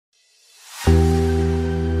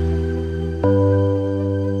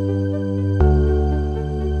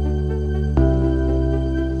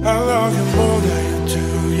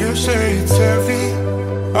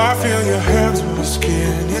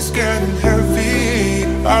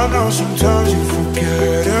I know sometimes you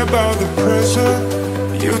forget about the present.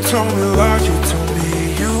 You told me lies, you told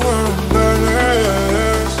me you were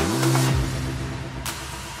embarrassed.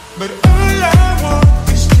 But all I want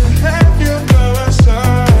is to have you by my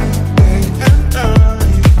side, day and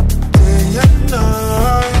night, day and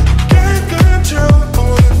night. Can't control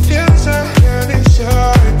all the feels I have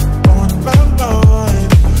inside.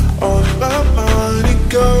 On my mind, it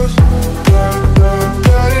goes da da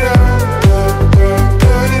da da da da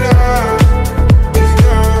da da. It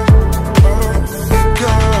goes, oh, it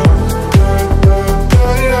goes da da da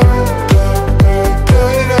da da da da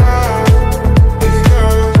da. It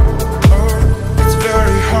goes, oh, it's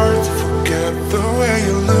very hard to forget the way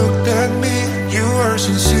you looked at me. You were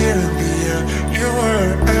sincere in the end, you were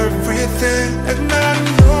everything, and I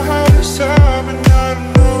don't know how to stop, and I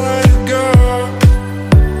don't know where to go.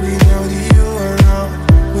 Without you around,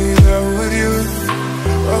 without you,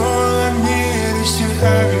 all I need is to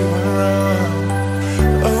have you around.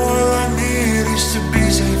 All I need is to be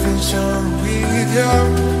safe and sound with you.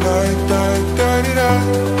 Like da da da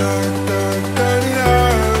da da da da.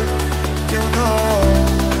 You know,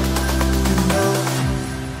 you know.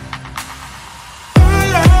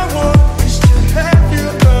 All I want is to have you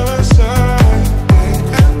by my side, day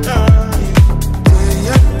and night, day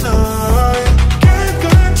and night. Can't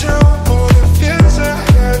control all the feels I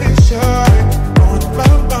have inside.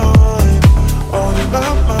 On my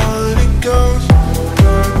mind, it goes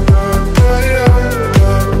da da da da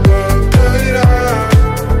da da da da.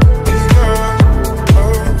 It goes,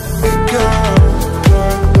 oh, it goes da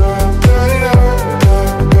da da da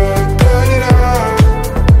da da da da.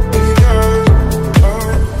 It goes, oh,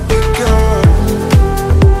 it goes.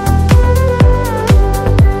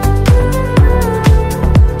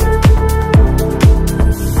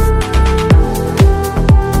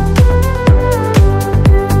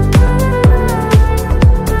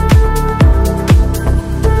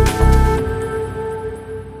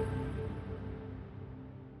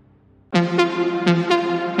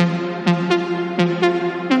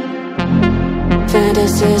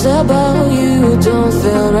 Fantasies about you don't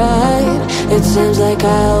feel right. It seems like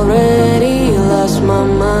I already lost my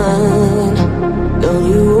mind. Don't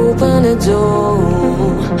you open the door,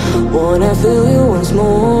 wanna feel you once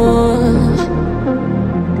more.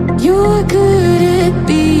 You're good at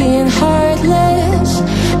being heartless,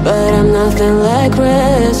 but I'm nothing like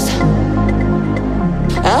rest.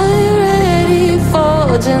 Are you ready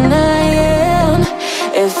for denying?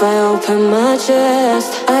 If I open my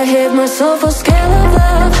chest, I hit myself a scale of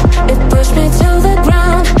love. It pushed me to the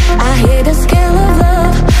ground. I hit a scale of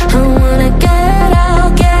love. I wanna get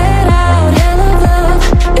out, hell of love.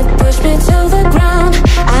 It pushed me to the ground.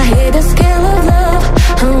 I hit a scale of love.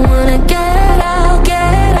 I wanna get out, I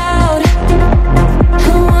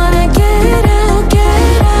wanna get out,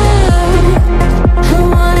 I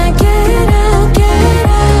wanna get out,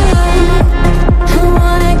 I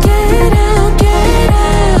wanna get out,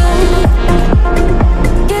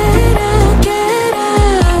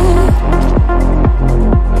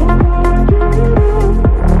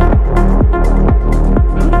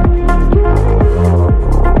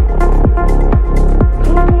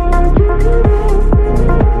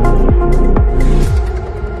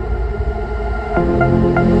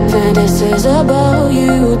 Fantasies about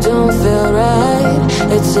you don't feel right.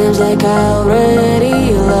 It seems like I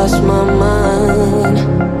already lost my mind.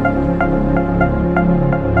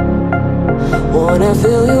 Wanna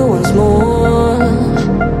feel you once more.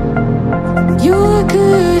 You're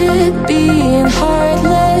good at being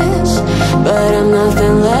heartless, but I'm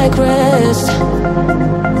nothing like rest.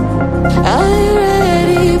 Are you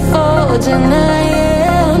ready for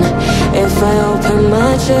denying? If I open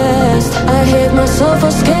my chest, I hit myself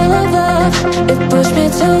a scale of love. It pushed me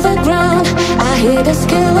to the ground. I hit a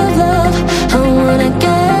scale of love. I wanna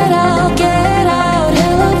get out,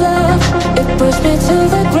 hell of love. It pushed me to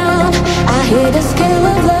the ground. I hit a scale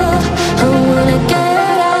of love. I wanna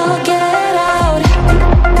get out,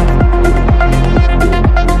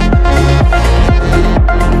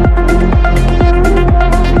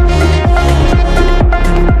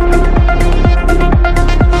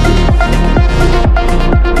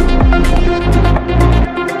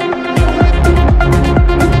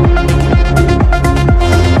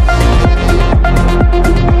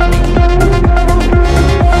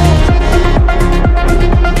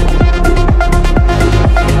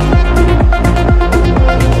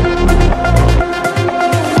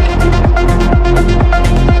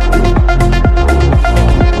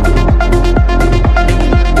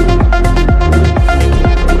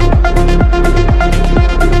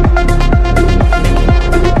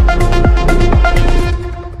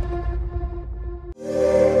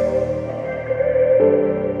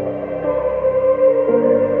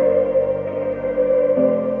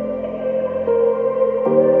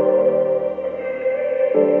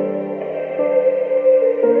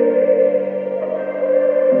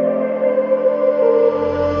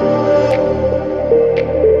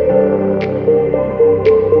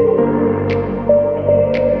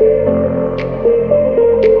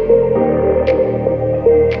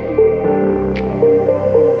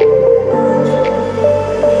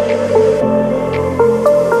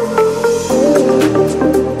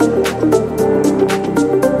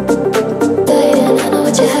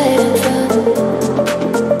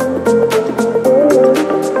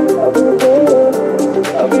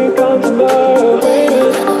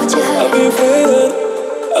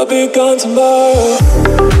 be gone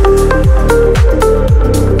tomorrow.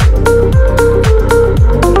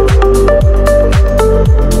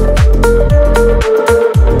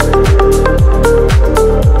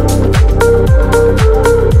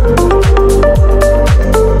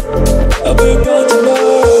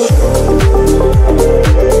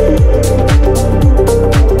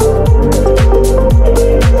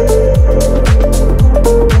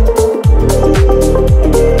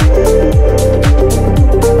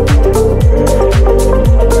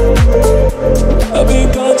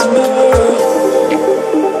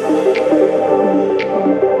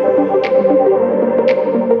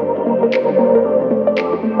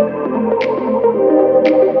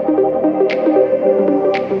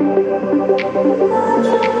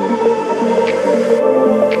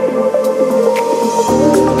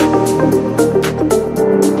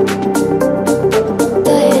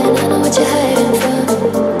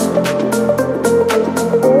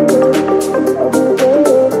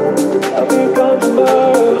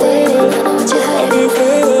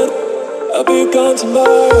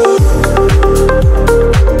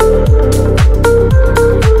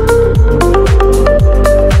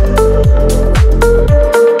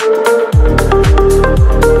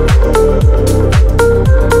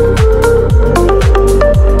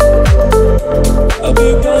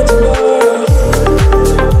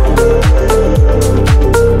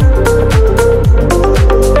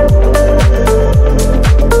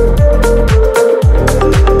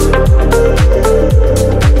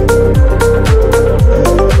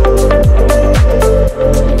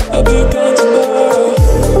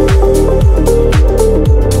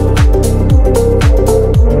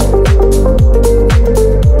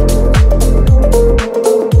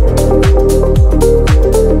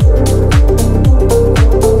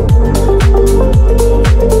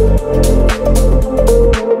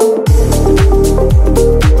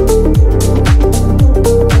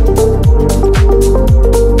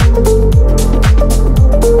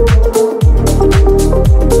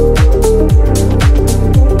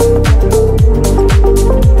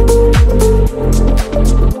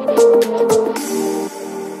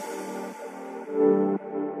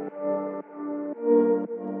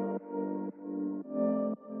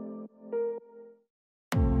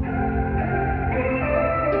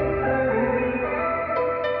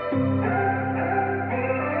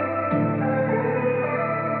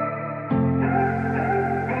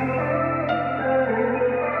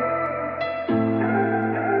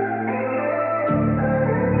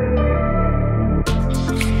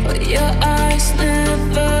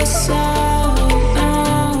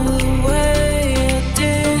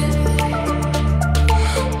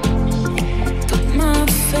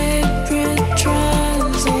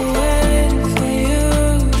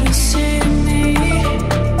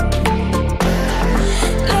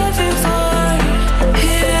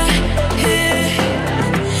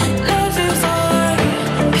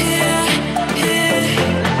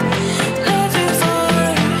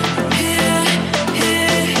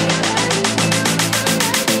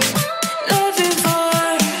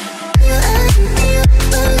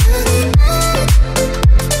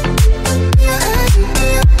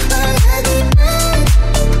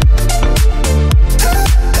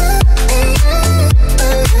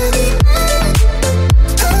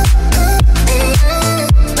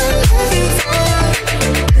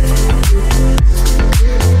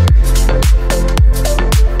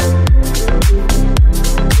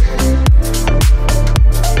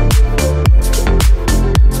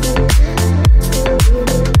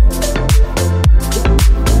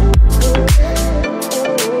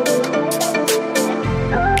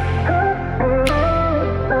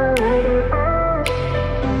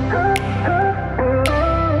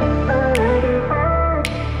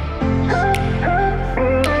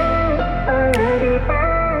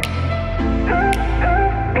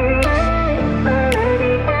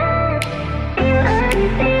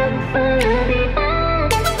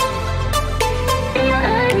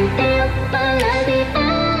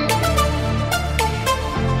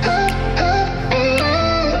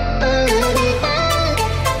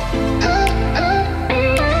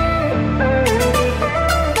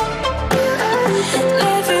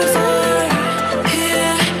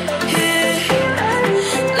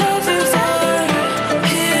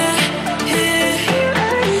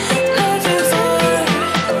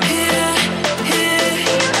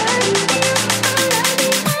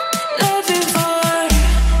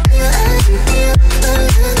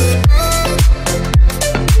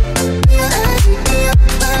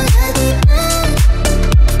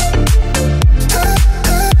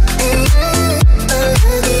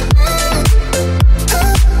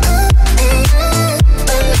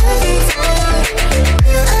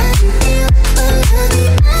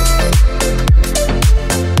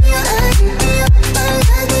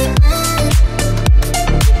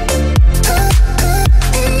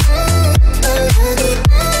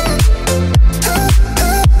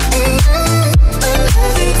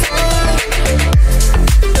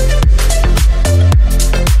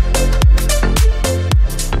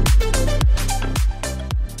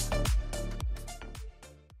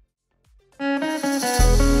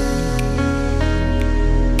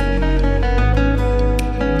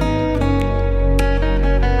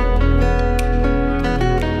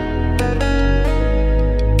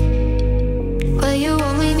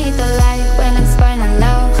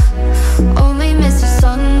 Only miss the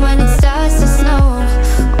sun when it starts to snow.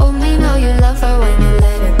 Only know you love her when you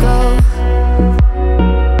let her go.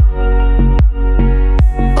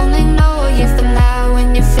 Only know you feel now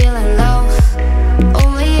when you're feeling low.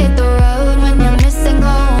 Only hit the road when you're missing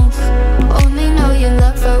home. Only know you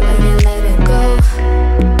love her when you let her go.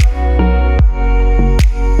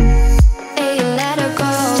 Hey, you let her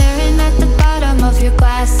go. Staring at the bottom of your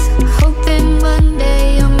glass, hoping one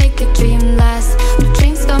day you'll make your dream last. The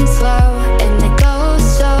dreams come slow and they go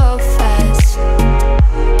so fast.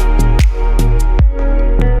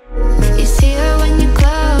 You see her when you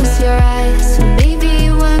close your eyes.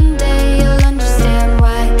 Maybe one day you'll understand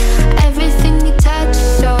why everything you touch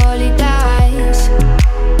surely dies.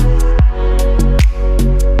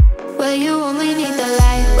 Well, you only need the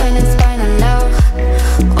light when it's burning low.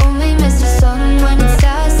 Only miss the sun when it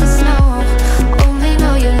starts to snow. Only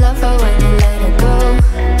know you love her when you let her go.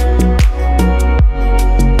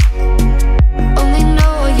 Only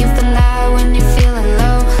know you feel now when you're feeling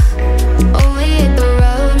low. Only hit the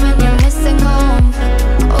road when you're missing home.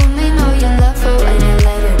 Only know you love her when you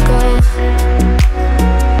let her go.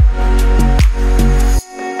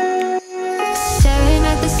 Staring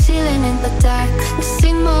at the ceiling in the dark, the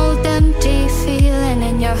same old empty feeling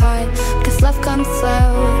in your heart. Cause love comes slow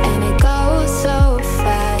and it goes so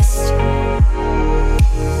fast.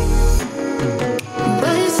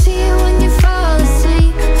 Well, you see it when you fall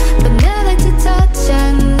asleep, but never to touch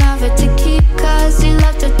and never to keep. Cause you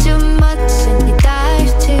loved her too much and you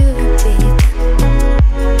dive too deep.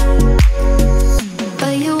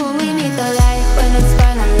 But you only need the light when it's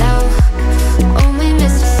burning low. Only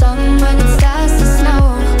miss the sun when it starts to snow.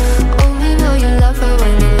 Only know you love her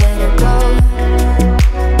when you let her go.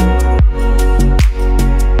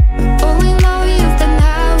 Only know you've done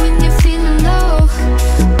now when you're feeling low.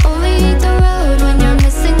 Only hit the road when you're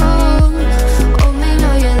missing home. Only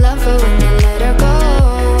know you love her when you let her go.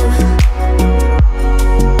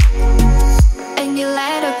 And you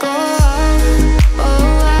let her go. Oh,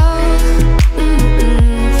 wow.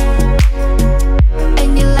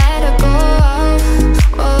 And you let her go.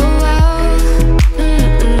 Oh, wow.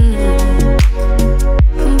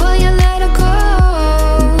 Boy, you let her go.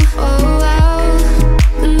 Oh, wow.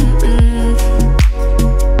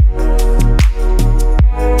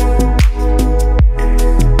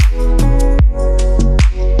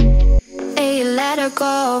 Hey, you let her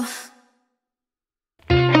go.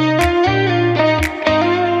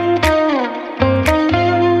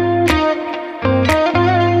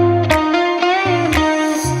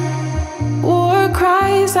 War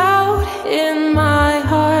cries out in my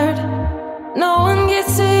heart. No one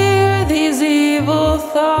gets to hear these evil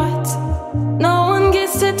thoughts. No one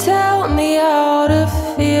gets to tell me how to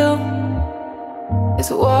feel.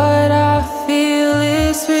 'Cause what I feel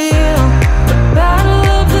is real. The battle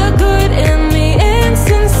of the good and the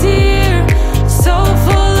insincere. So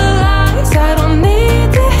full of lies, I don't need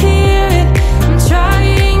to hear it. I'm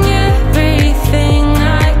trying everything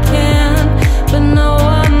I can, but no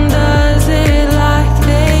one does it like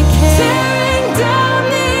they can. Tearing down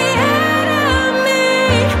the enemy,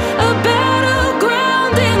 a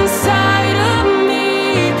battleground inside of me.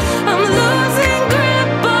 I'm losing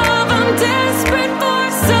grip of, I'm desperate for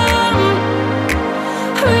some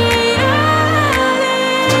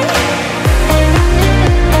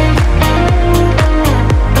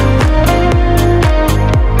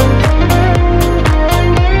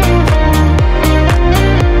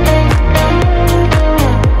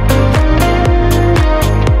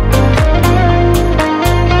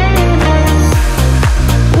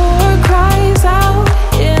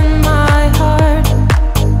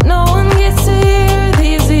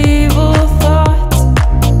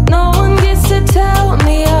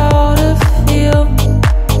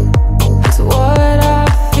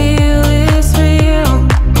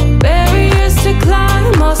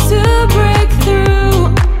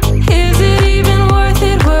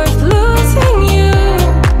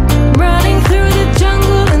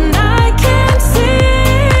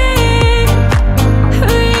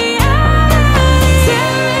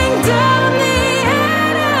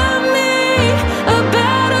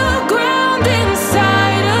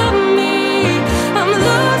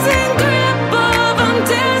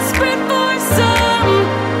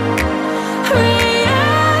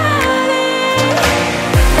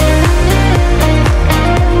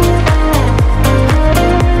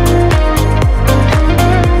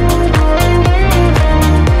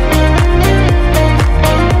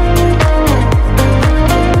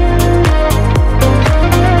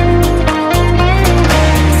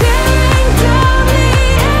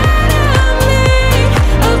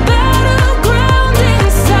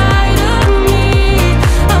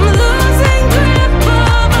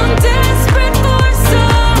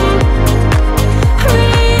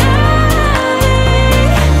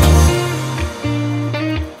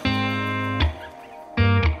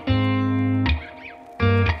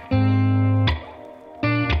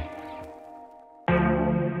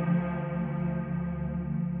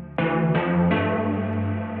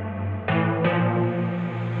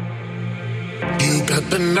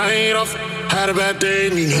night off, had a bad day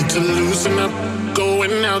and you need to loosen up.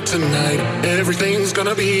 Going out tonight, everything's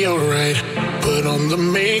gonna be alright. Put on the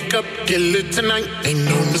makeup, get lit tonight, ain't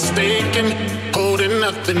no mistaking. Holding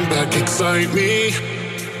nothing back, excite me.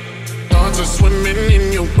 Thoughts are swimming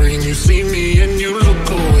in your brain, you see me and you look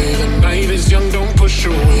away. The night is young, don't push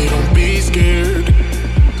away, don't be scared.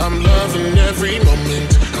 I'm loving every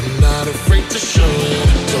moment, I'm not afraid to show it.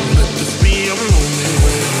 Don't let this be a moment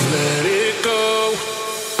where you let it go.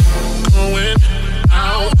 Going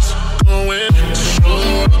out, going to show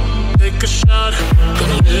up, take a shot.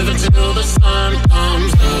 Gonna live until the sun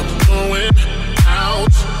comes up. Going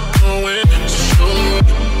out, going to show up,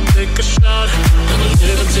 take a shot. Gonna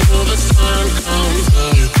live until the sun comes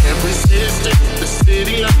up. You can't resist it, the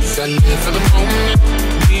city lights. I live for the moment,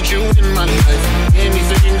 need you in my life.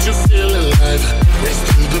 Anything to feel alive. Race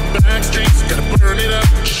through the back streets, gotta burn it up.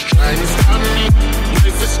 Just try and stop me,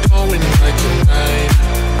 life is going right tonight.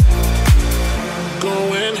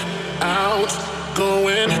 Going out,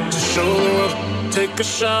 going to show up, take a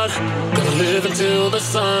shot. Gonna live until the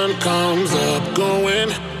sun comes up. Going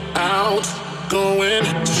out, going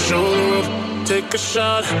to show up, take a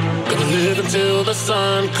shot. Gonna live until the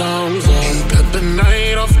sun comes up. You got the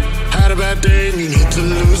night off, had a bad day and you need to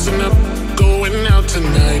loosen up. Going out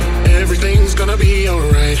tonight, everything's gonna be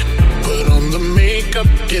alright. Put on the makeup,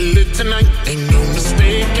 get lit tonight, ain't no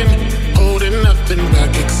mistaking. Holding nothing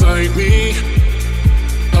back, excite me.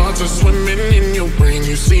 Thoughts are swimming in your brain,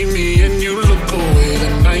 you see me and you look away. The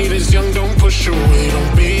night is young, don't push away,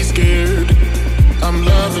 don't be scared. I'm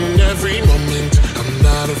loving every moment, I'm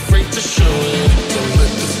not afraid to show it. Don't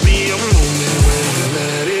let this be a moment where you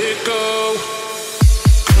let it go.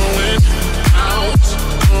 Going out,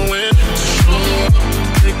 going to show up,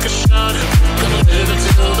 take a shot. Gonna live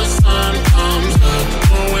until the sun comes up.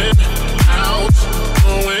 Going out,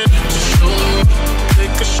 going to show up,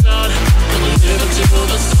 take a shot. Gonna live until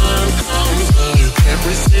the sun comes up. You can't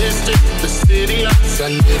resist it, the city lights. I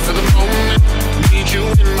live for the moment, need you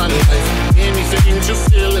in my life. Anything to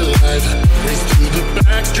feel alive. Race through the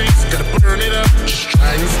back streets, gotta burn it up. Just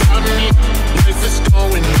try and stop me, life is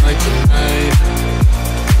going right tonight.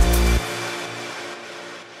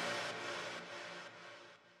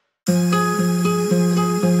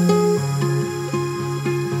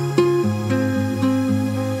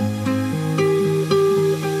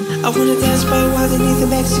 I wanna dance by water beneath the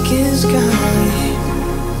Mexican sky.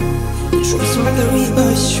 Drinks and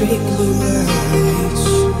margarita, straight blue lights.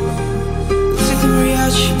 Music the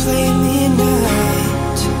mariachi playing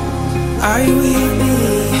midnight. Are you with me?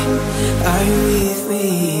 Are you with me?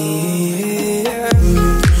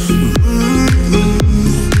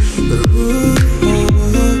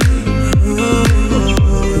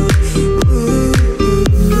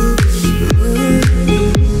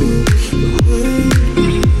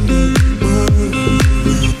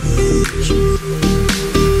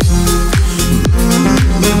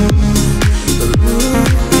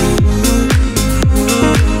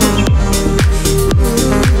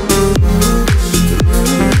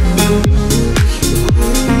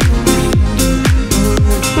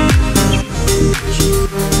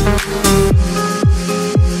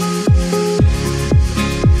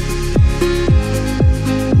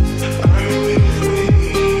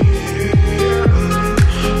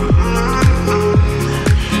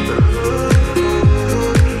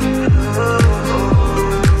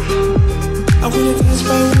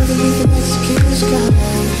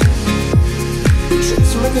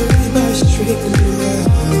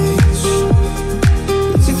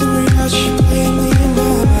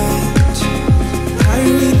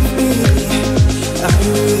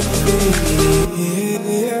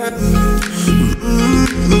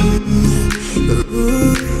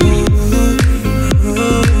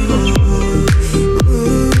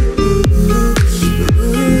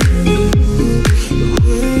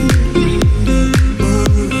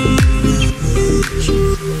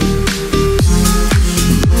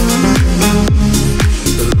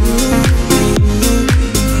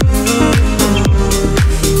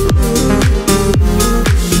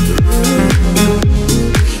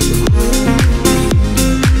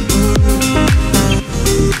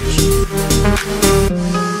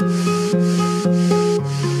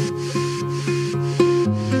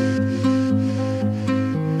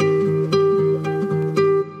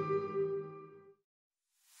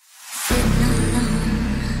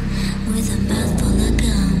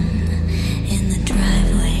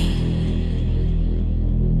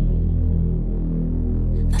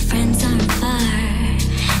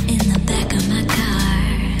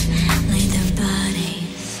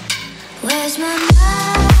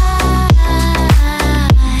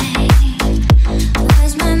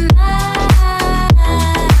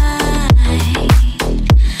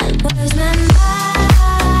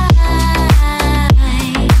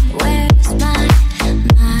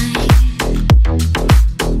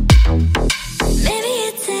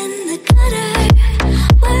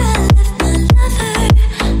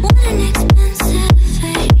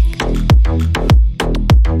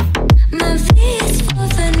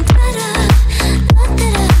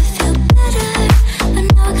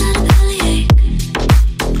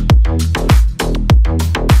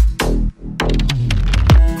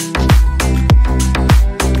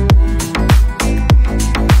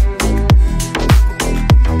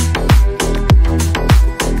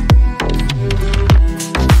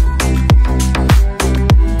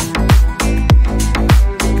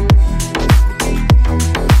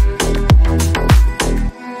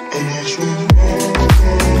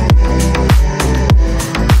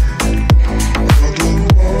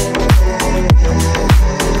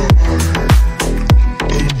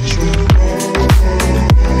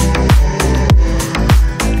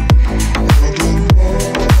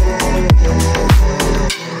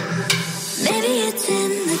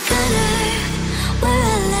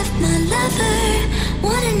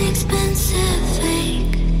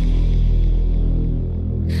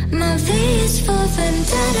 is for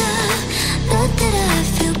vendetta. Thought that I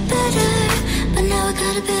feel better, but now I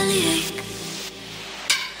got a bellyache.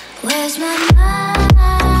 Where's my mind?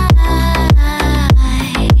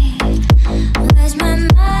 Where's my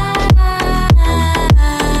mind?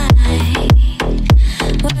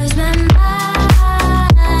 Where's my mind? Where's my mind?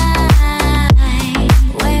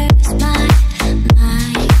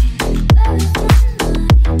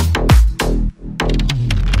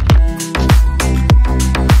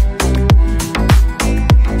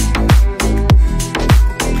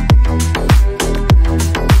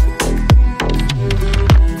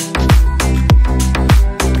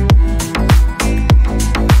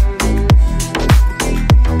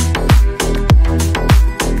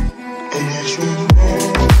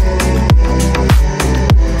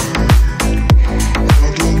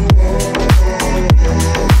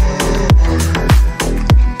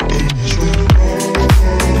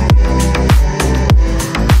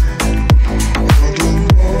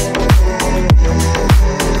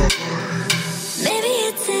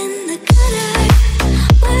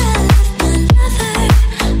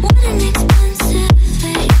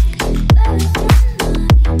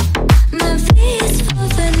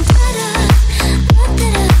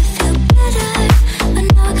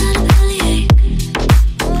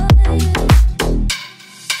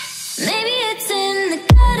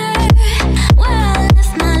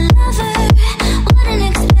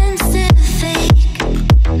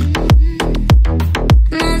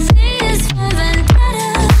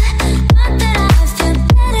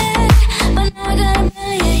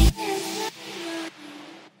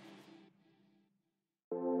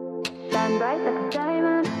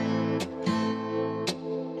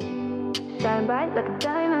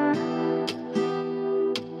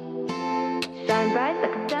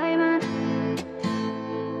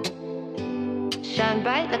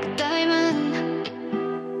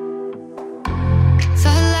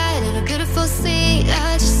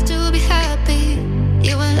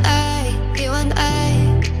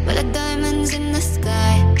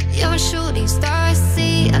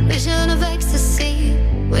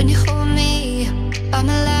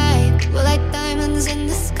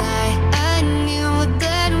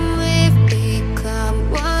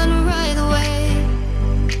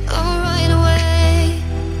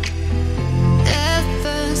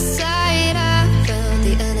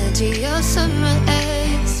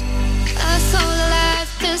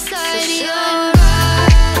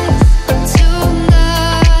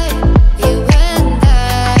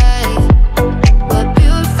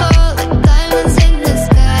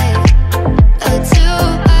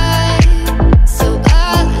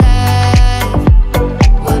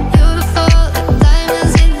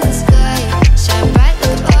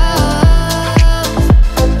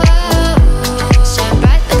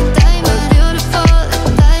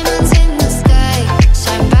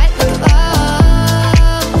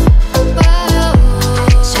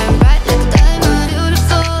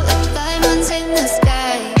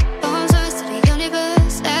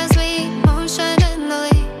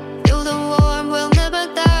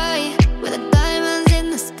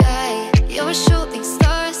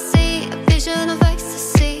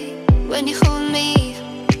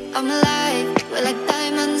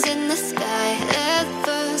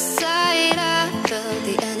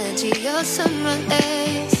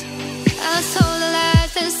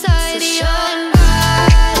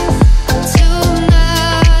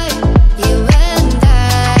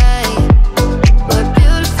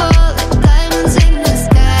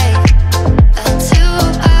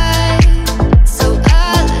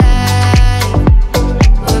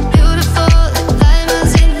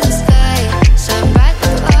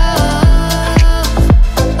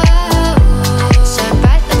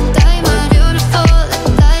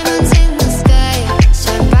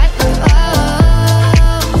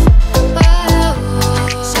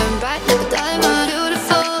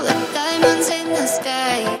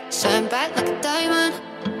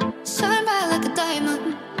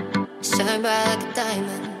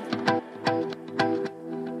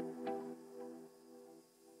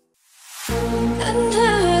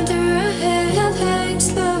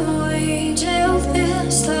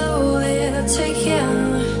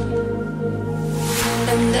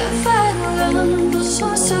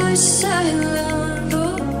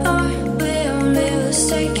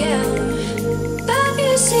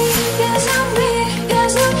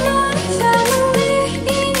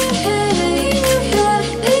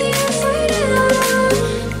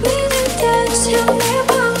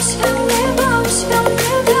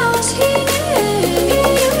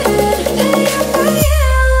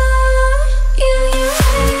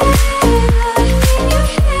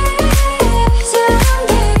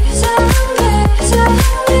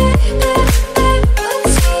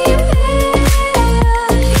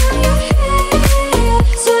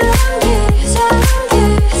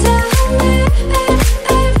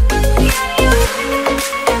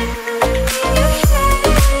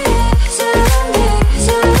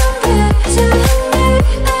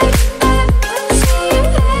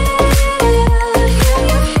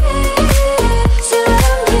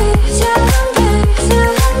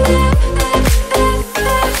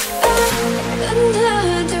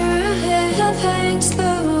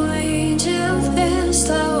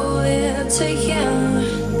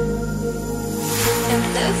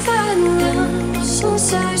 So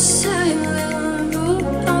silent,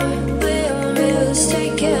 we're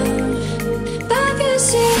mistaken. But you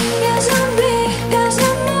see, yes I'm big, yes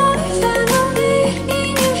I'm more family. In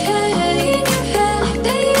your head,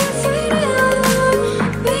 they are freedom.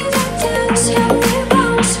 With a dance, help me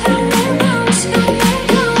bounce, help me bounce, help me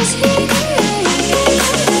bounce.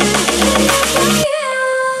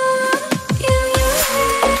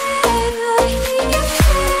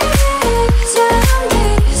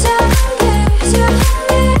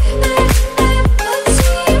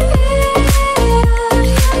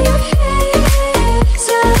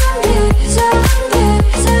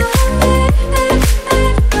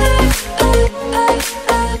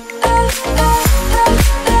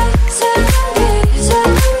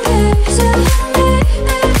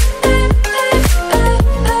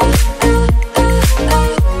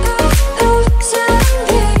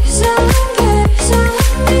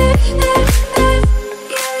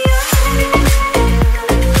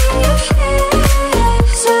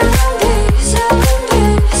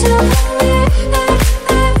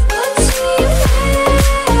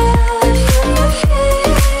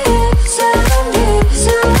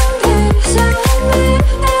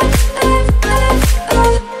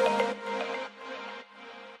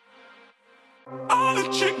 I'll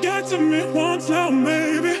let you get to me once now,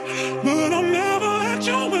 maybe, but I'll never let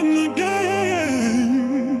you win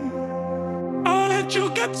again. I'll let you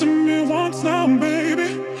get to me once now,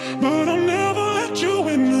 baby, but I'll never let you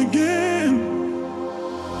win again.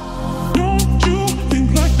 Don't you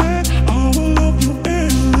think like that? I will love you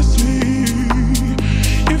endlessly.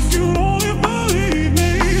 If you only believe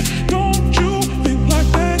me, don't you think like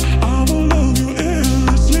that? I will love you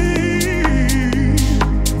endlessly.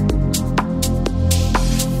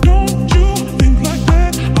 Don't you think like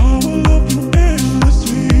that? I will love you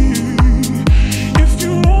endlessly. If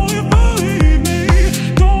you only believe me,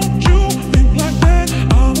 don't you think like that?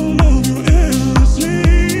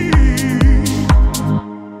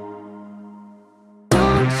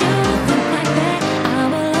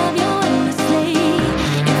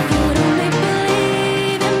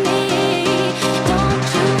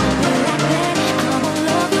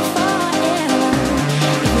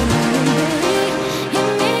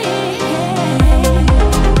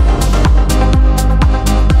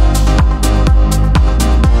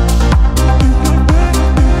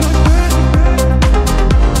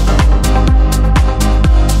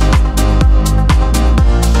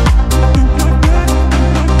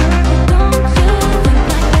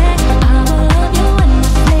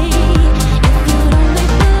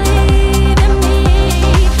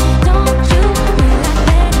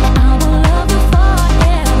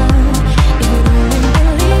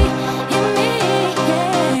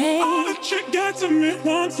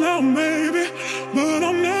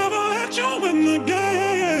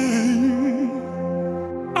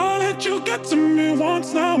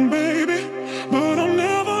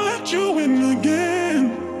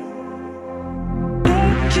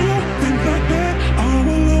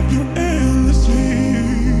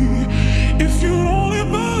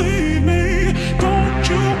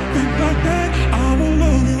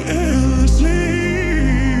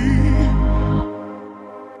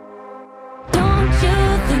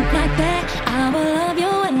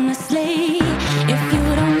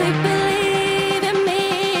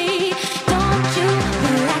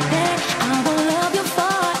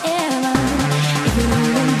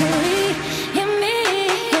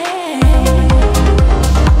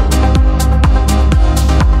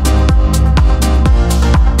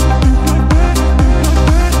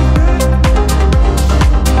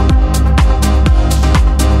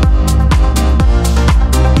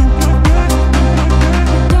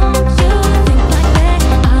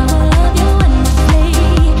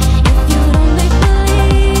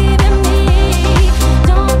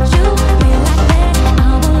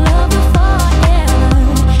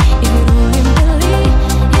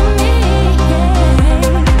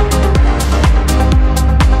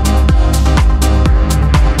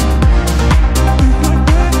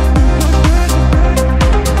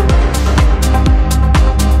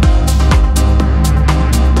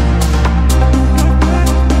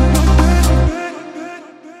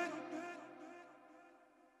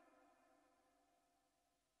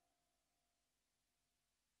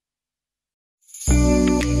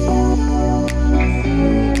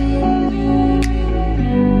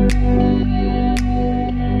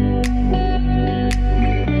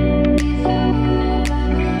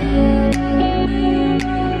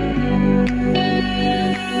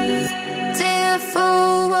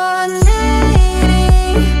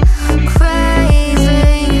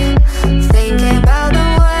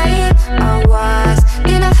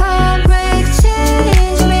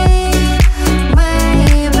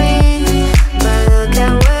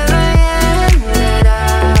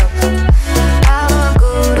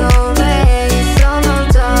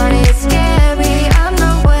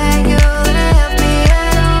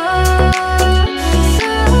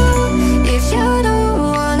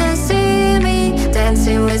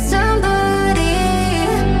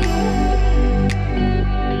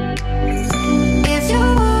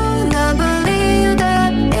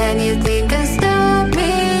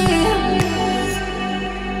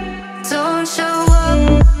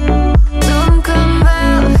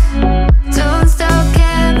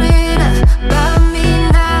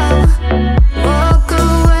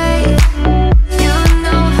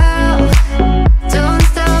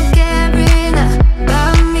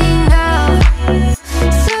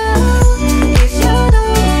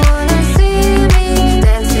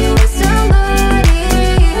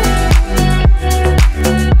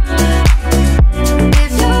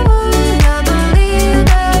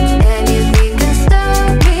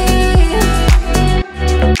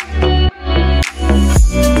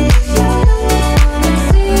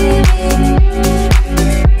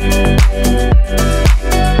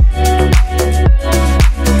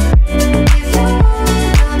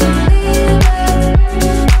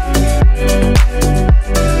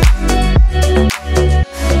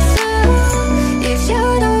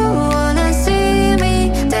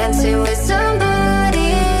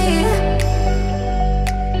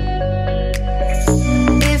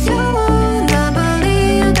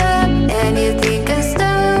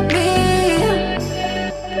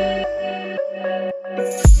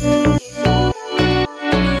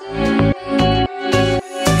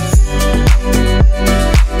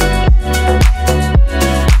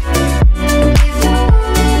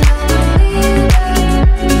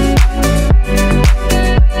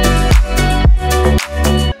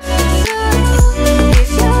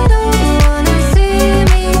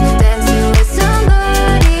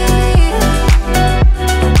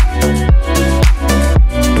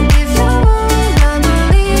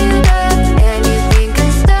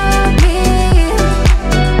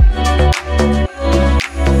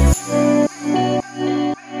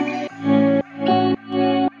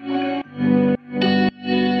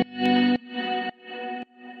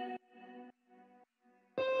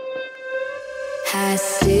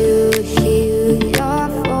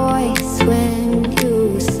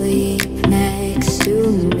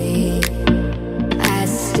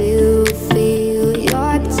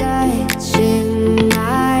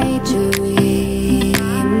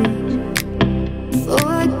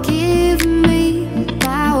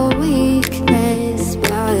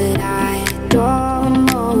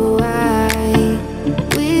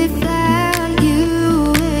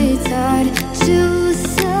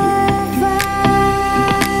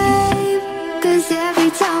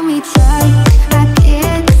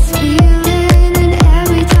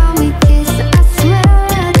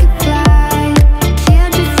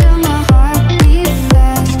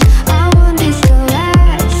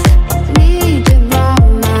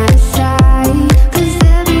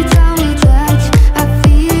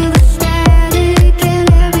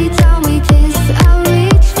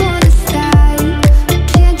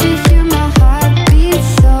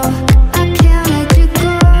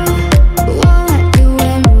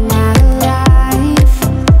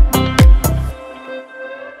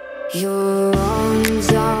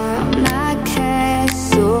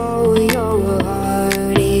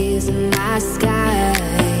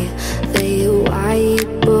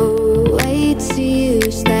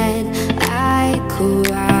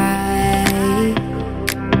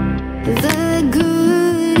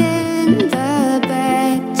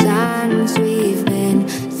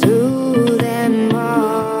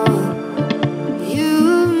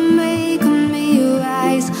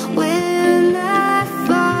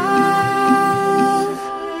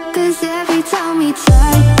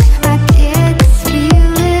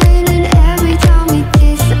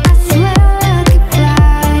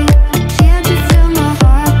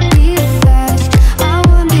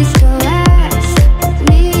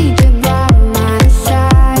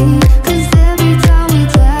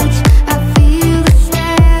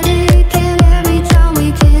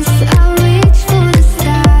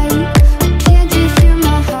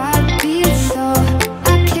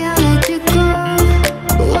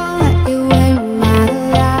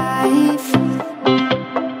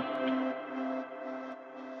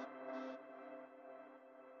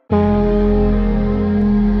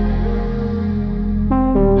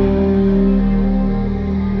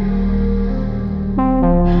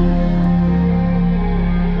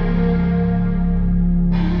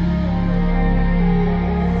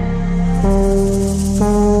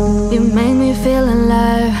 me feel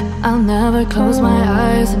alive. I'll never close my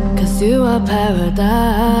eyes, 'cause you are paradise.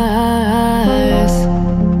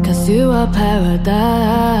 'Cause you are paradise.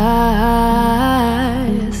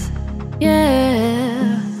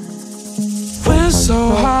 Yeah. We're so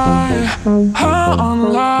high, high on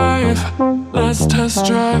life. Let's test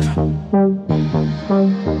drive.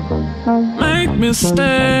 Make me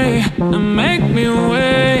stay and make me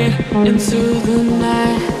wait into the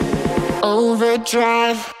night.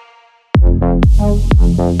 Overdrive.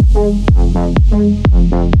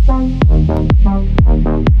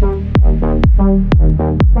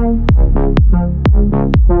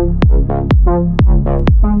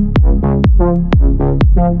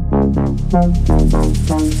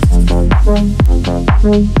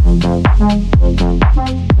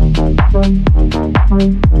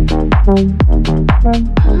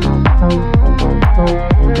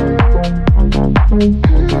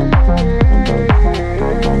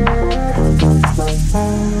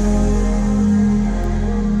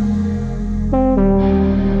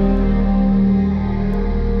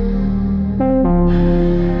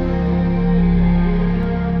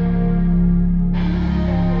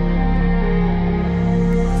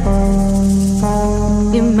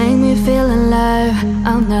 You make me feel alive.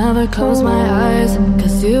 I'll never close my eyes,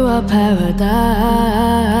 'cause you are paradise.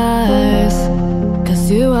 'Cause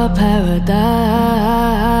you are paradise.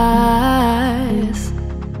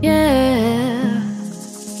 Yeah.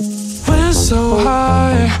 We're so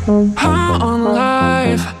high, high on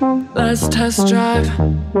life. Let's test drive.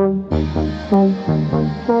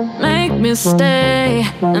 Make me stay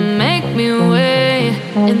and make me wait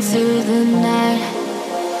into the night.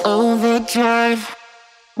 Overdrive.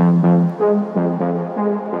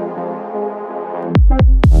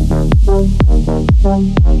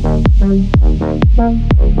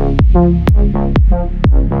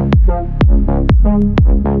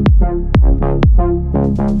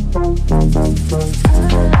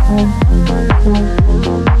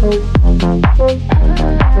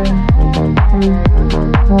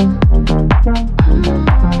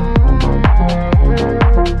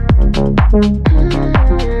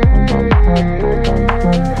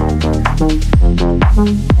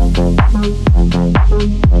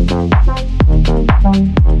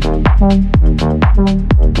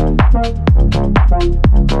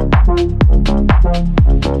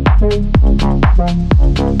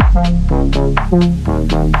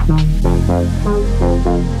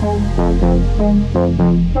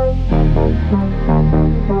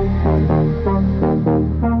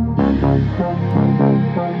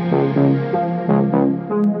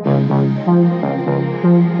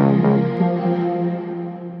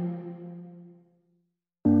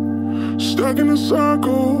 Stuck in a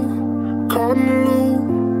circle, caught in a loop,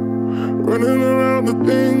 running around the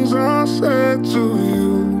things I said to you,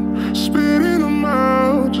 spitting them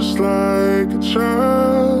out just like a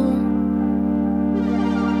child.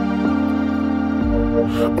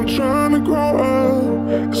 I'm trying to grow up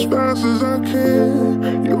as fast as I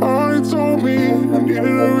can. You already told me I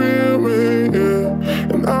needed a real man,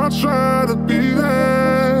 yeah, and I'll try to be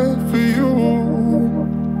there for you.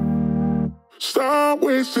 Stop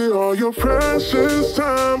wasting all your precious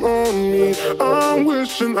time on me. I'm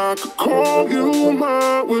wishing I could call you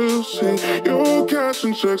mine. We'll see. You're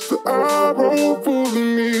cashing checks that I wrote,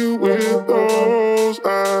 fooling me with those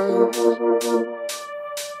eyes.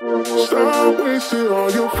 Stop wasting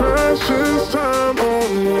all your precious time on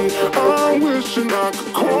me. I'm wishing I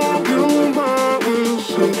could call you mine. We'll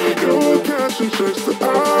see. You're cashing checks that I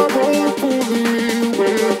wrote, fooling me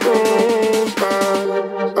with those eyes.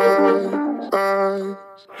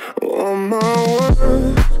 On my way,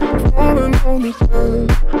 falling on the bed,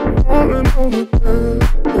 falling on the bed,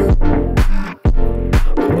 yeah.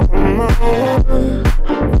 On my way,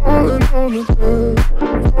 falling on the bed,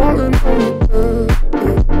 falling on the bed,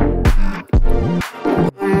 yeah.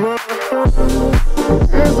 On my way,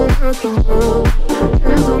 isn't that the love,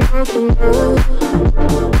 isn't that the love?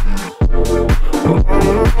 On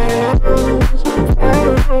my way,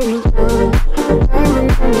 falling on the bed,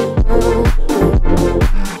 falling on the bed.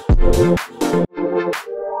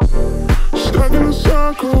 Stuck in a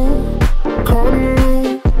circle, caught in a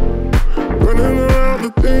loop, running around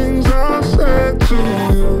the things I said to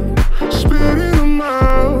you, spitting them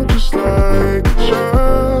out just like a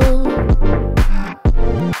child.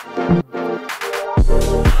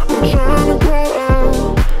 I'm trying to grow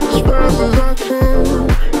up as fast as I can.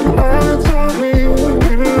 You already told me you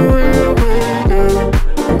needed a real man,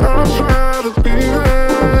 yeah, and I'll try to be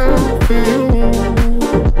there for you.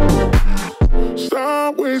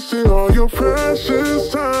 Stop wasting all your precious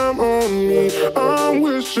time on me. I'm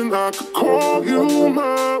wishing I I could call you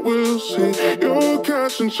mine. We'll see. You're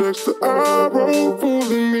cashing checks that I wrote,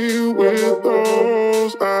 fooling me with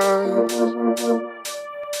those eyes.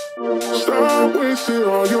 Stop wasting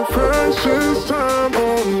all your precious time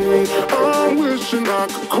on me. I'm wishing I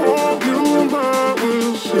could call you mine.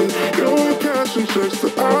 We'll see. You're cashing checks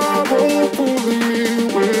that I wrote, fooling me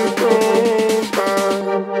with those eyes.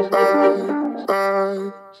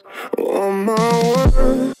 On my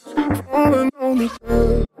way, falling on the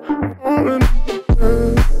bed, falling on the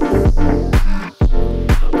bed.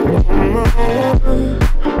 On my way,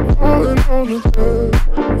 falling on the bed,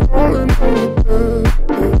 falling on the bed.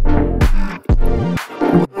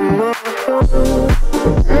 On my way,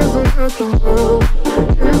 isn't that the love?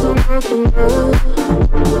 Isn't that the love?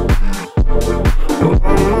 On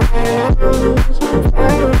my way,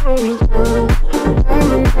 falling on the bed,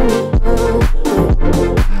 falling on the bed.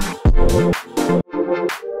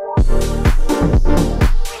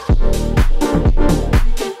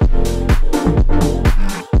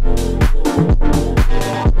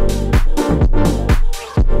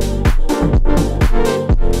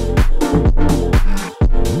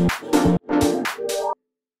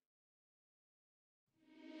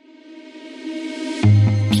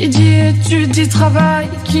 Qui dit études dit travail,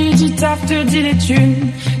 qui dit taf te dit les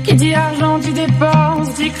thunes. Qui dit argent dit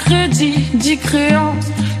dépense, dit crédit, dit créance.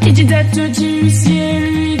 Qui dit dette te dit huissier,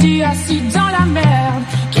 lui dit assis dans la merde.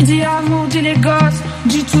 Qui dit amour dit les gosses,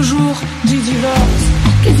 dit toujours, dit divorce.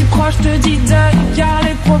 Qui dit proche te dit deuil, car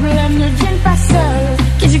les problèmes ne viennent pas seuls.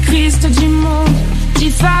 Qui dit Christ dit monde, dit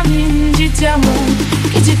famine, dit tiers-monde.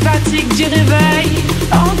 Qui dit fatigue dit réveil,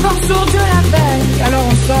 encore sourd de la veille. Alors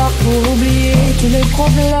on sort pour oublier tous les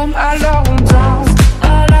problèmes, alors on danse.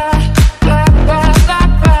 Alors on danse.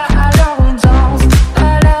 Alors on danse.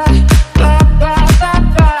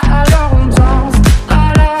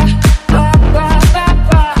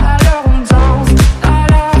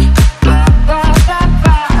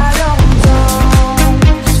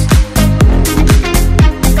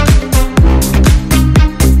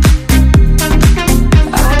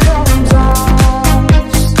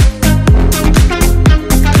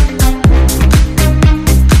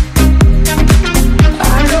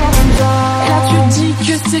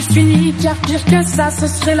 Car pire que ça, ce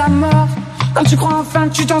serait la mort. Quand tu crois enfin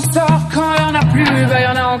que tu t'en sors, quand y'en a plus, bah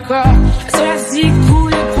y'en a encore. C'est la zig ou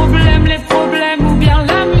les problèmes ou bien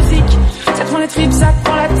la musique. Ça te prend les tripes, ça te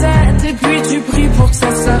prend la tête, et puis tu pries pour que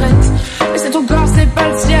ça s'arrête. Mais c'est ton corps, c'est pas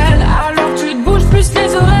le ciel, alors tu te bouges plus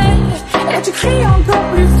les oreilles. Et là tu cries encore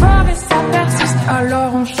plus fort et ça persiste,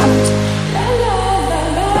 alors on chante. Alors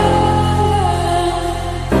on danse.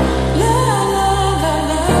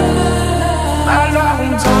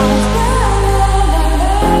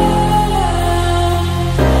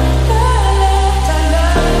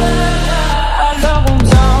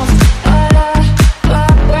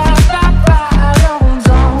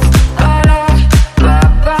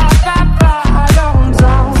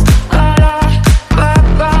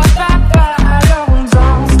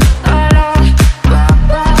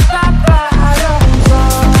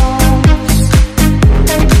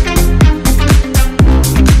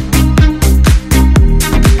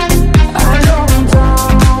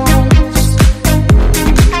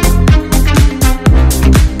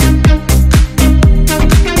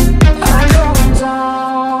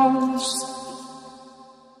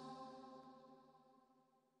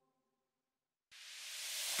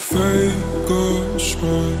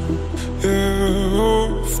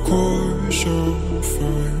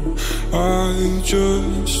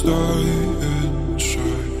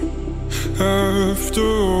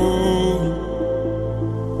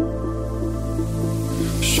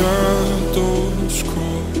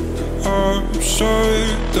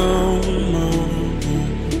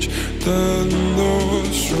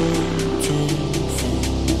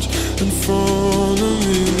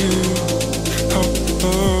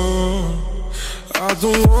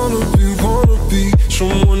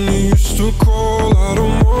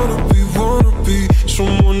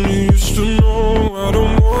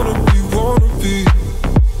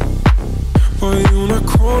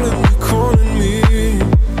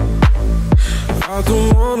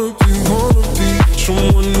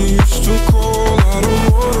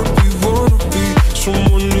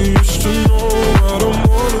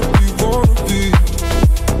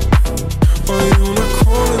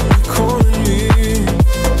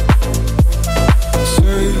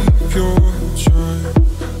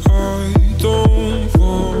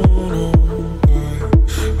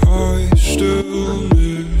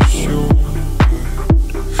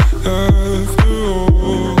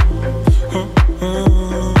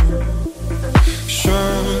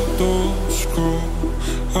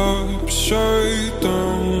 shade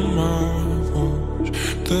down my watch,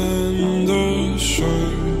 then the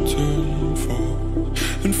curtain falls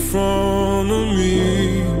in front of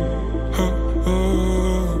me.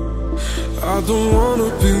 I don't wanna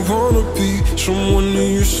be someone you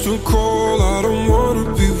used to call. I don't wanna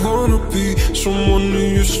be someone you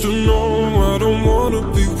used to know. I don't wanna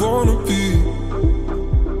be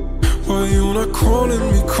why you not calling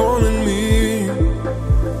me?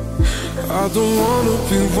 I don't wanna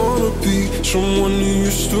be someone you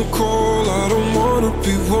used to call. I don't wanna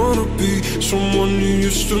be someone you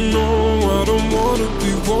used to know. I don't wanna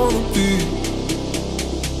be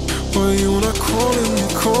why you not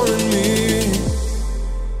calling me?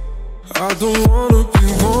 I don't wanna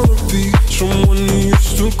be someone you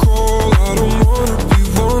used to call. I don't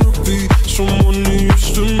wanna be someone you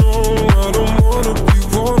used to know. I don't wanna be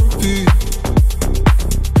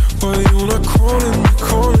why you not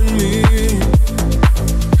calling me?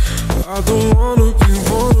 I don't wanna be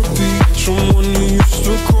someone you used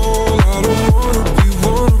to call. I don't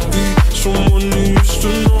wanna be someone you used to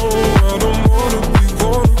know. I don't wanna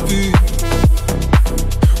be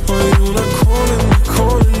why you not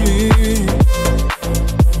calling me?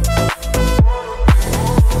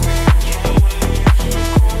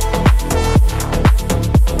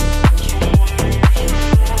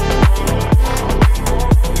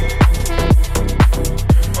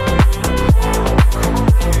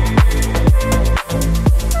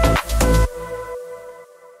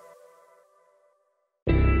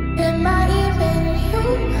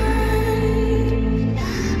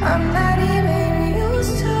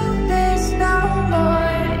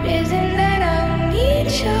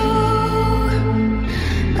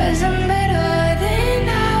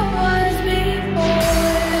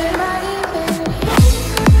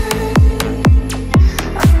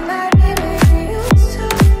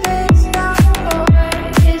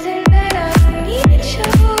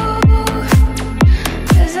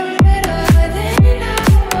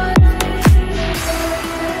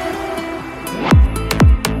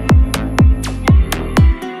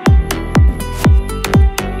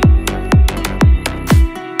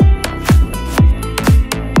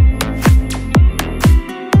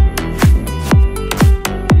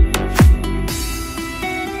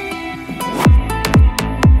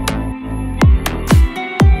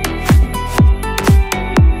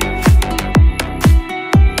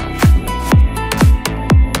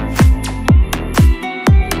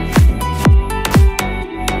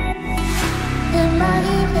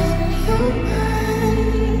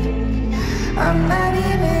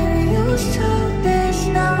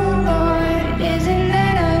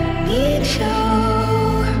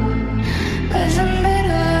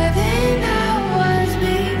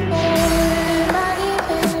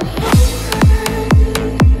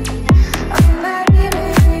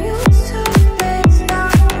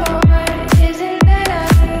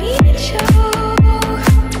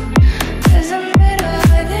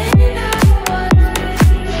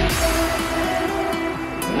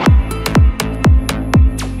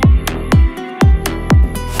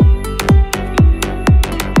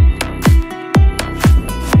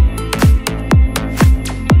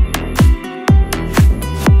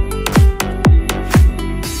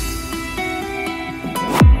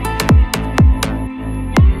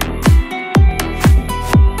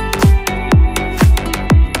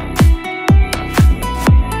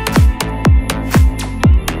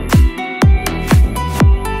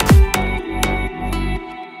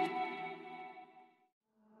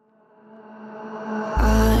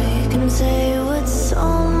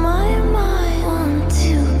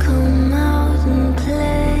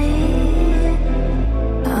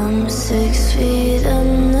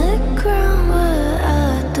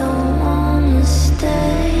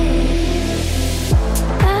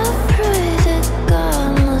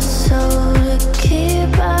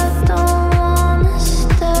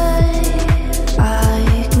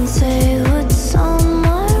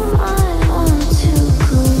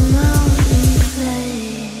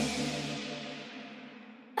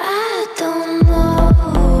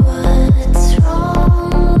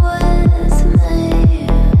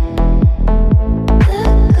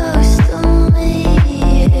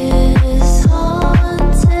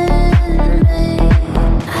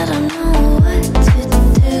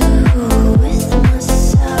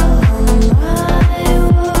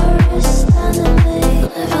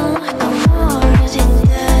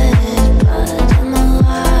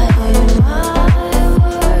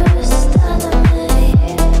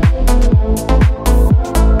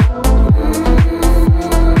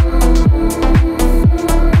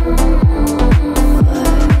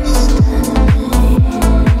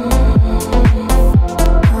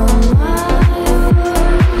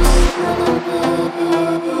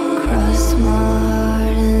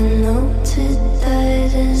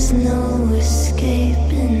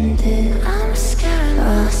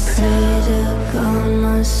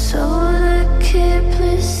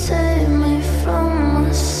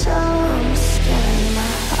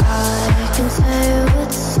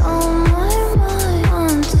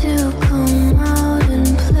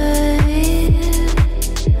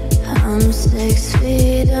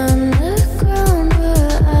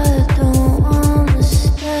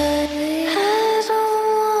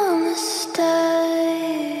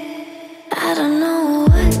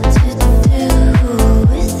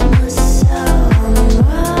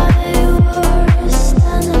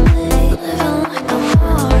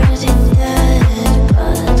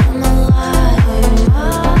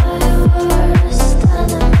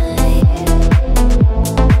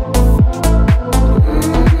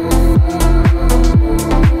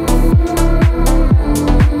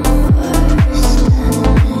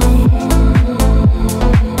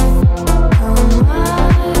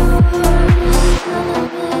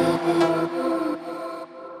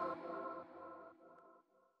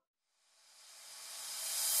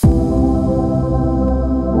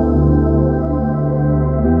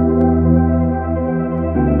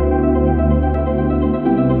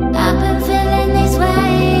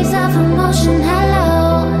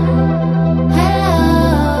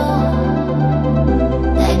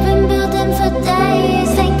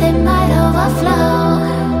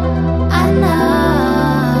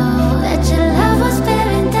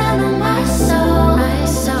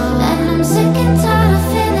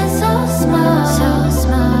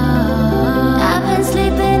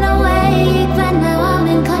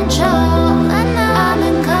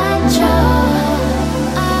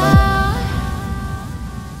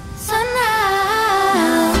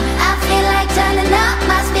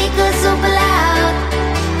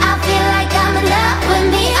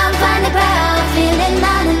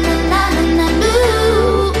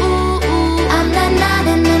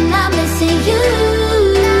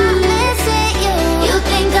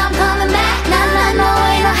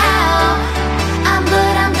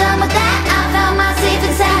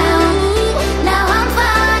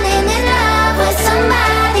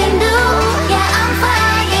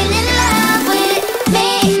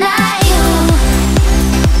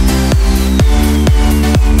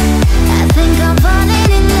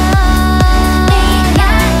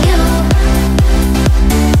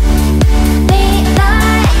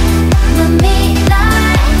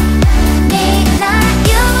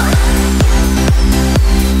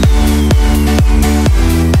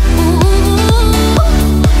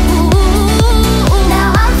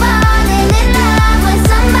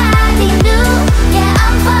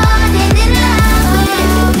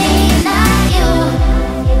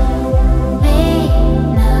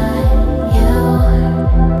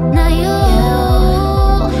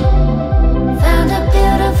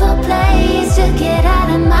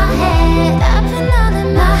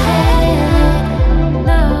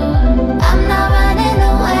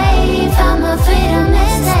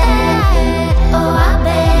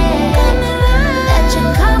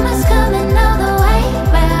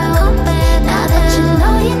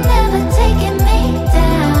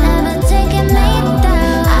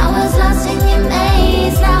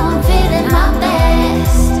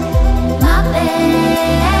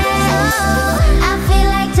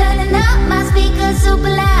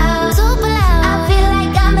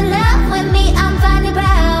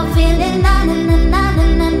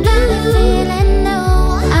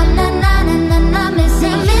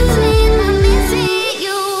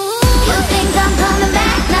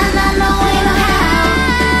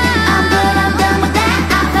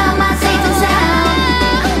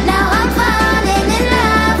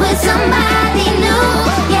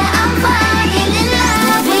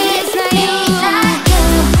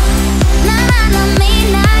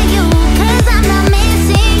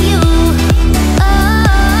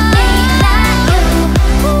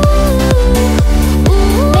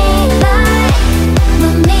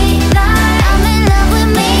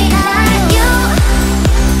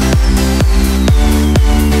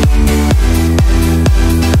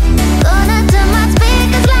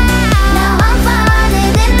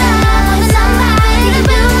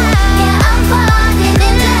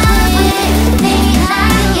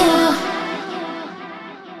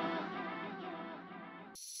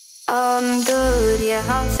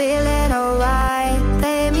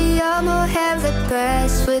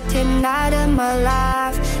 tonight of my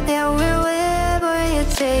life. And wherever it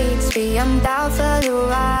takes me, I'm down for the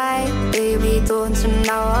ride. Baby, don't you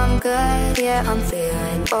know I'm good? Yeah, I'm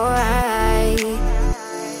feeling alright.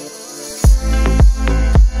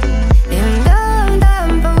 And I'm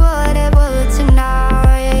down for whatever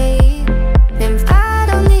tonight. And I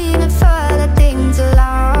don't need no further things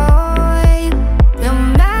alone. No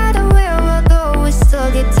matter where I go, we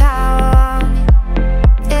still get down.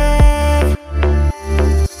 Yeah.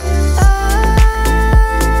 Oh,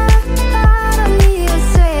 I don't need to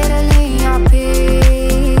say that in your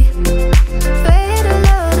peace. Wait a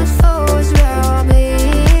little for us where I'll be.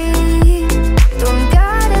 Don't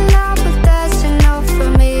got a lot, but that's enough for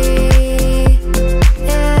me.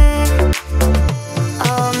 Yeah.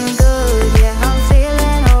 I'm good, yeah, I'm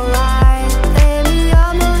feeling alright. Baby,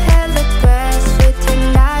 I'ma have the best for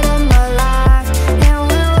tonight of my life. And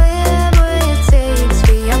wherever it takes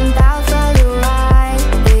me, I'm down for the ride.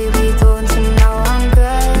 Baby, don't you know I'm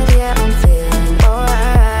good? Yeah, I'm feeling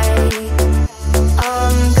alright.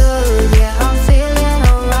 I'm good, yeah, I'm feeling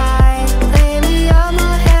alright. Baby, I'ma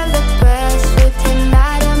have the best for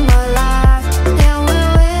tonight of my life. And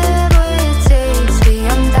wherever it takes me,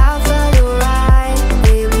 I'm down for the ride.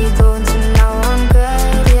 Baby, don't you know I'm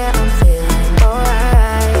good? Yeah, I'm feeling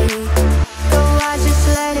alright. So I just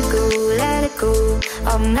let it go, let it go.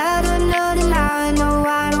 I'm not another lie, no,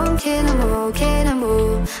 I don't care no more, care no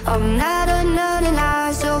more. I'm not another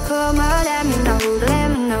lie, so come on, let me know, let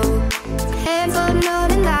me know. And for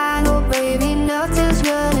another night, oh baby, nothing's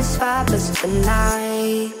gonna stop us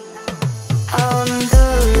tonight. I'm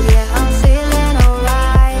good, yeah, I'm feeling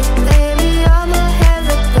alright. Baby, I'ma have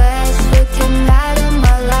the best for tonight of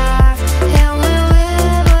my life. And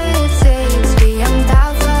wherever it takes me, I'm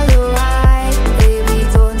down for the ride. Baby,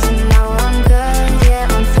 don't you know I'm good? Yeah,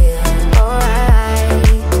 I'm feeling alright.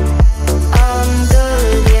 I'm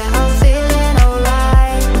good, yeah, I'm feeling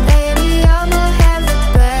alright. Baby, I'ma have the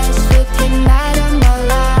best for tonight of my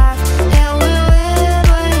life. And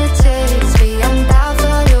wherever it takes me, I'm down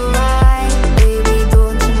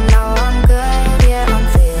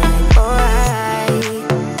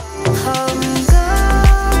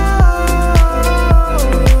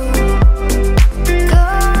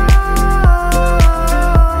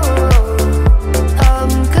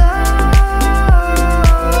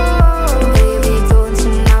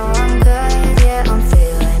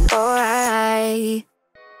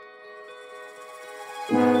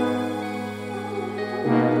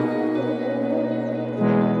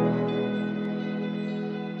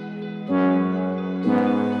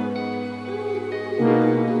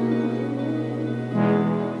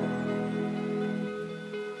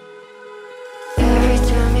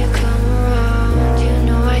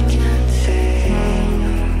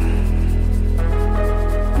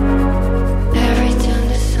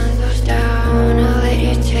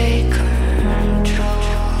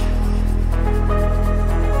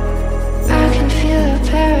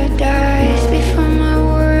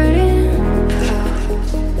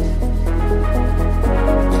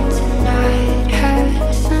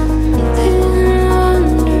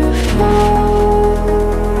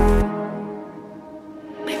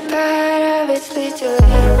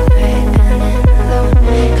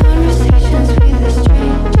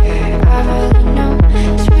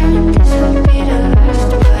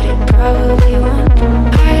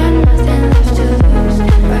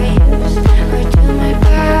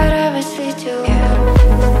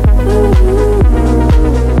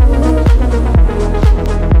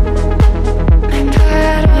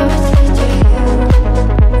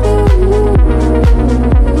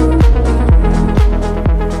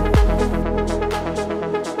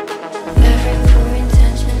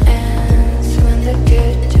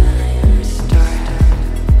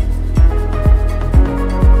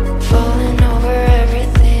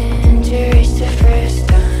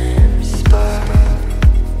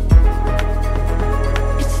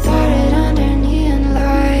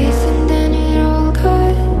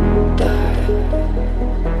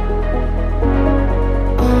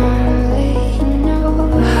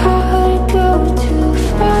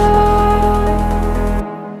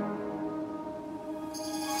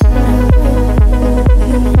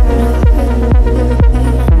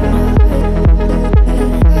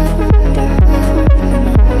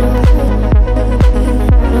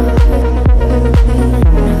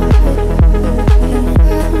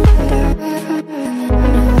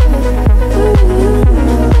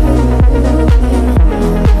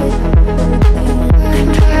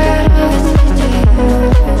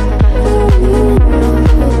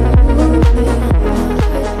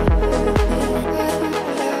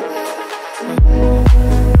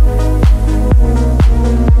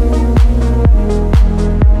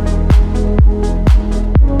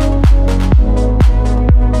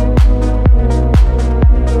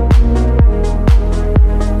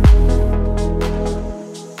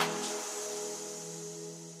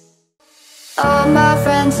All my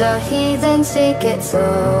friends are heathens, take it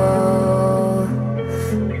slow.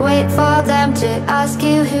 Wait for them to ask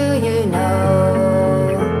you who you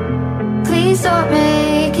know. Please don't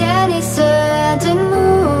make any sudden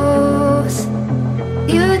moves.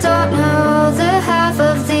 You don't know the half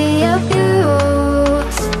of the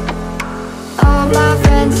abuse. All my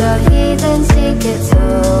friends are heathens, take it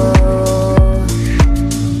slow.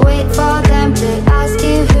 Wait for them to ask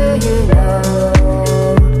you who you know.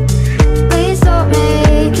 Please don't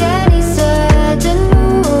make any sudden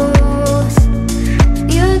moves.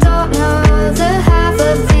 You don't know the half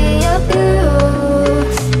of the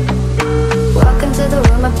abuse. Welcome to the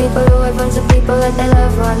room of people who have runs of people that they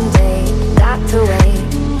love one day. That's the way.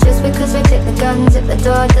 Just because we take the guns at the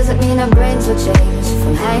door doesn't mean our brains will change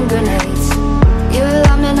from hand grenades. You're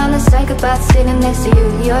loving on the psychopath sitting next to you.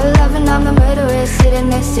 You're loving on the murderer sitting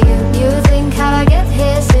next to you. You think how I get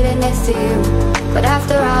here sitting next to you. But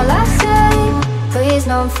after all I say, please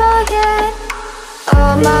don't forget.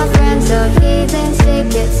 All my friends are heathens,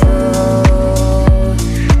 take it slow.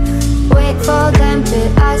 Wait for them to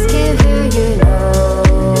ask you who you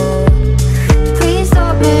know. Please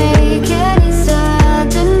don't make any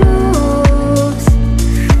sudden moves.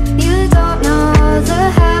 You don't know the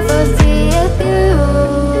half of the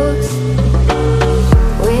abuse.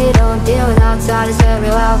 We don't deal with outsiders very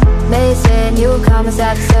well. They say newcomers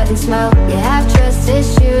have a certain smell. You have trust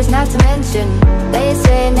issues, not to mention they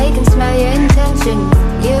say they can smell your intention.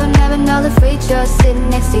 You never know the freak show sitting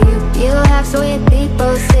next to you. You'll have sweet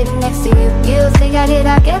people sitting next to you. You think I did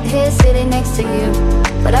I get here sitting next to you.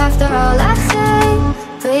 But after all I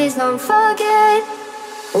say, please don't forget.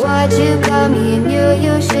 What you call me and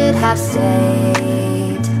you should have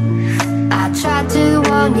stayed. I tried to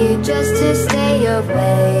warn you just to stay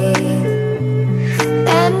away.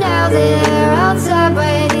 And now they're outside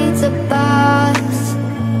ready to bust.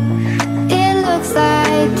 It looks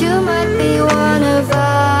like you might be one of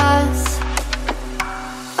us.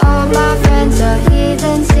 All my friends are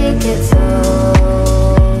heathens, take it slow.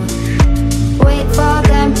 Wait for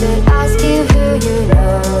them to ask you who you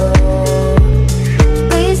know.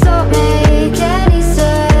 Please don't make any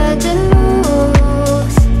sudden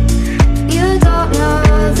moves. You don't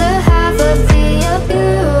know the half of the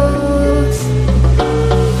abuse.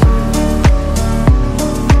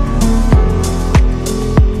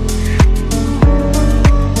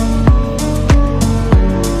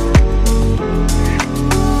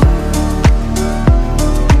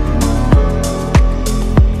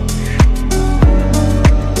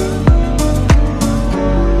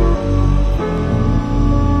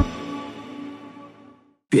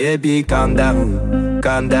 Baby, calm down,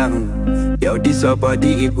 calm down. Yo, this your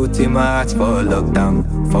body, it puts in my heart for lockdown,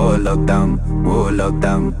 oh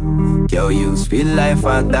lockdown. Yo, you sweet life,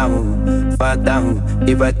 fat down, fat down.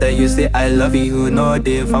 If I tell you say I love you, no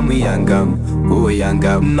day for me, young gum, oh young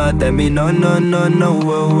gum. No tell me no, no, no, no, oh,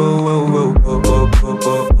 oh, oh, oh, oh, oh,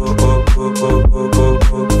 oh, oh, oh, oh, oh, oh,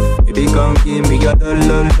 oh. Baby, come give me your lo,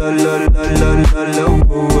 lo, lo, lo, lo, lo, lo,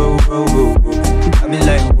 oh, oh, oh, oh, oh. I mean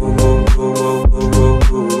like, oh, oh, oh, oh, oh,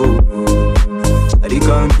 oh, oh. Shawty,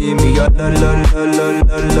 come give me your lo, lo, lo, lo,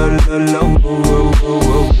 lo, lo, lo, oh, oh,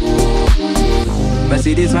 oh, oh. I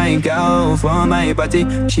see this fine girl for my party,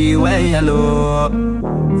 she wear yellow.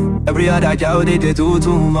 Every other girl they do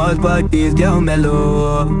too much, but this girl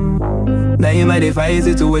mellow. Now in my define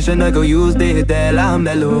situation, I go use the tell I'm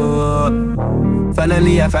mellow.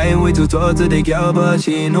 Finally I find way to talk to the girl, but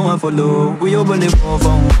she ain't no one follow. We open the phone for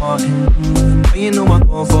one, but you know I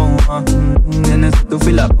go for one. And I start to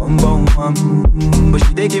feel like bum bum, but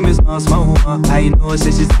she they give me small small one. I know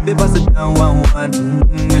say she's the pass it down one.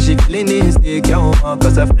 And she feeling this sick, yo,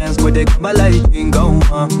 cause her friends when they come a light drink go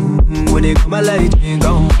on. When they come a light drink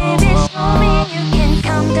go on. Baby, show me you can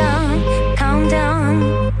calm down, calm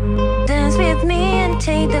down. Dance with me and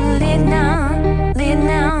take the lead now, lead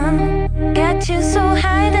now. Get you so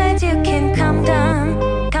high that you can calm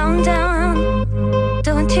down, calm down.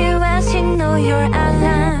 Don't you ask, you know you're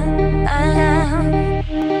allowed, allowed.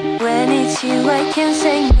 When it's you, I can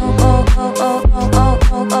say no. Oh, oh, oh, oh, oh,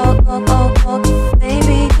 oh, oh, oh, oh, oh.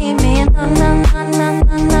 Baby, give me a no, no, no, no,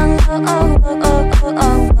 no, no. Oh, oh, oh, oh, oh,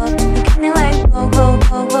 oh, oh. You got me like oh, oh,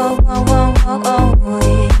 oh, oh, oh, oh, oh, oh, oh.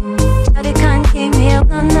 Shawty can't give me a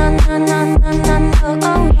no, no, no, no, no, no. Oh,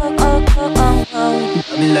 oh, oh, oh, oh, oh, oh. You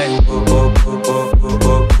got me like oh, oh, oh, oh, oh,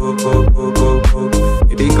 oh, oh, oh, oh, oh, oh.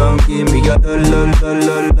 Baby, come give me your lo, lo, lo,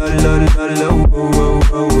 lo, lo, lo, lo, lo, oh, oh,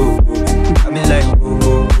 oh, oh, oh. You got me like oh,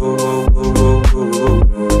 oh, oh, oh, oh, oh, oh,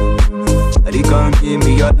 oh. Shawty, come give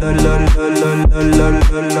me your lo, lo, lo, lo, lo, lo,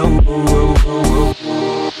 lo, lo, oh, oh, oh,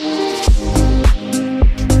 oh.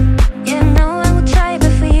 You know I will try,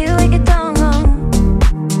 but for you I get down low.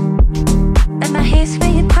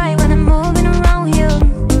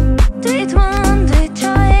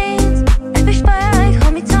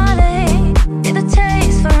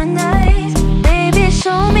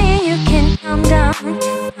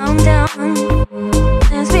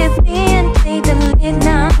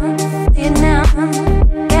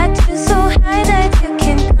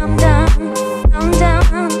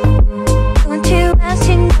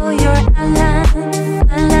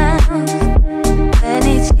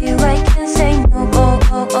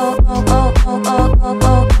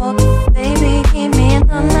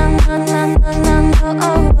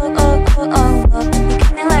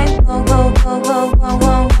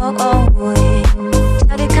 away.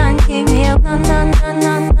 Shawty can't keep me up, no, no, no,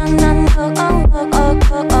 no, no, no,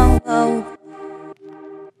 no,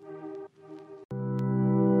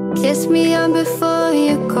 Kiss me up before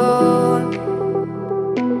you go.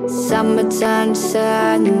 Summertime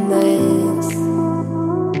sadness.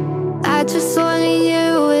 I just wanted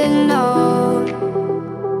you to know,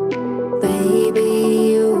 baby,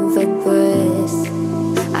 you've impressed.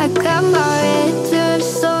 I got my red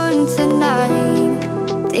on tonight,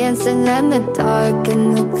 dancing in the dark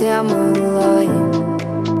in the camera light.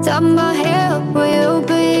 Done my hair up real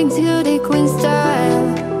big to the queen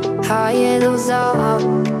style. High heels up,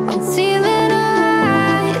 I'm feeling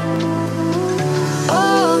alright.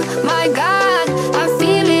 Oh my God, I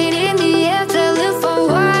feel it in the air, telephone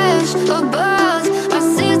wires, a buzz. My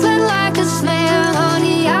sizzling like a snare,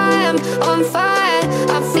 honey, I am on fire.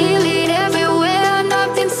 I feel it everywhere,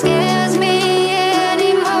 nothing scares me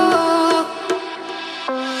anymore.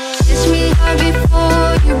 Kiss me hard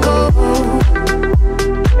before you go.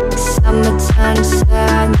 Summertime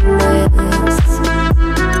sadness.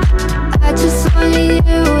 I just want you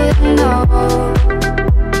to know,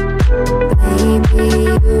 baby,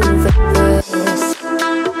 you've impressed.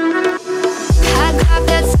 I got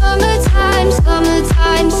that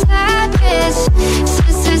summertime sadness.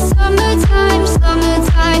 Sister, summertime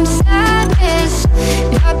sadness.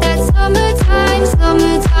 Got that summertime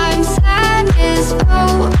sadness.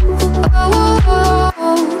 Oh, oh, oh,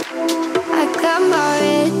 oh. I got my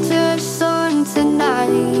red dress on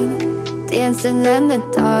tonight, dancing in the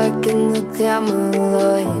dark in the camera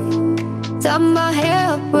light. Done my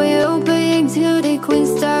hair up real big to the queen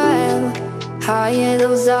style. High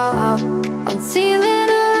heels up, I'm feeling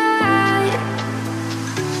alright.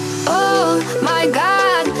 Oh my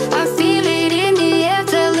God, I feel it in the air,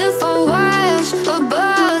 telephone wires, a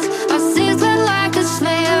buzz. My sizzling like a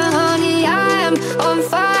snare, honey, I am on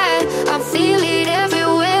fire. I feel it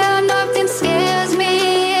everywhere, nothing scares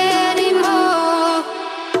me anymore.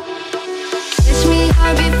 Kiss me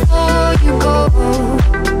hard before you go.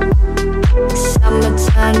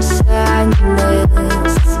 Summertime sadness.